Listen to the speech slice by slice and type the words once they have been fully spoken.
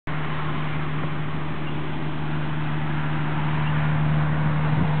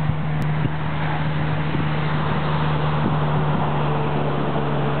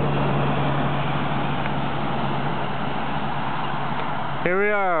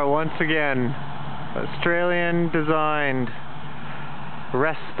are once again. Australian designed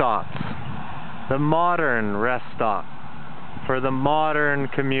rest stops. The modern rest stop for the modern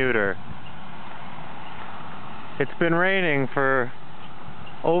commuter. It's been raining for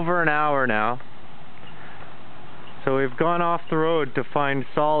over an hour now, so we've gone off the road to find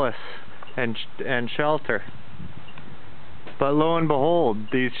solace and shelter. But lo and behold,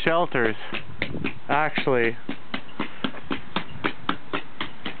 these shelters actually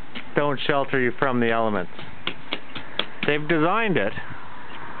don't shelter you from the elements. They've designed it.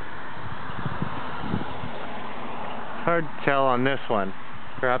 Hard to tell on this one,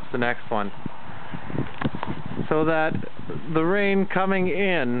 perhaps the next one, so that the rain coming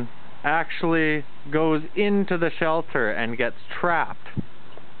in actually goes into the shelter and gets trapped.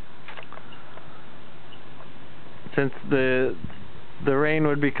 Since the rain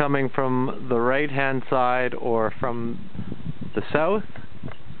would be coming from the right hand side or from the south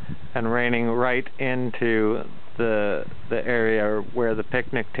and raining right into the area where the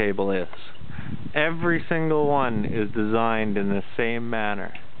picnic table is. Every single one is designed in the same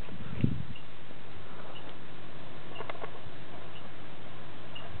manner.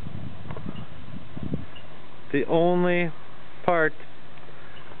 The only part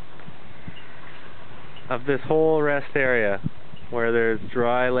of this whole rest area where there's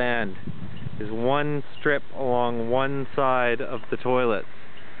dry land is one strip along one side of the toilets.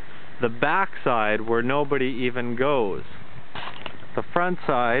 The back side where nobody even goes. The front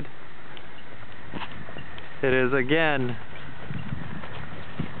side, it is again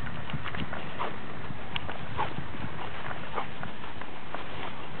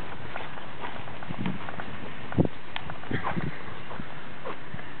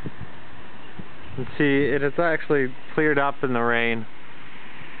you see, it is actually cleared up in the rain,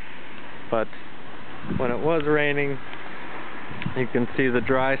 but when it was raining, you can see the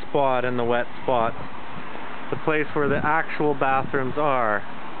dry spot and the wet spot. The place where the actual bathrooms are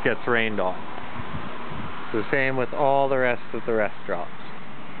gets rained on. It's the same with all the rest of the rest drops.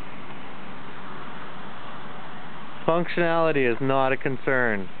 Functionality is not a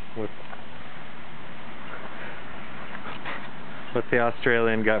concern with the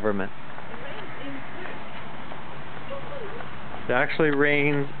Australian government. It actually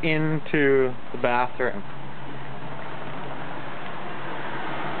rains into the bathroom.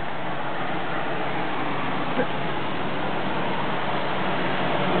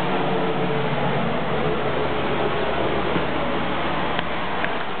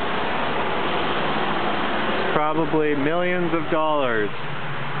 Probably millions of dollars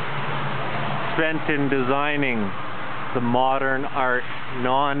spent in designing the modern art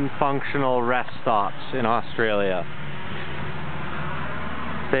non-functional rest stops in Australia.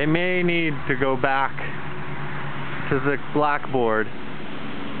 They may need to go back to the blackboard,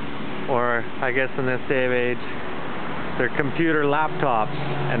 or I guess in this day of age, their computer laptops,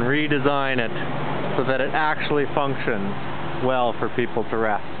 and redesign it so that it actually functions well for people to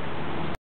rest.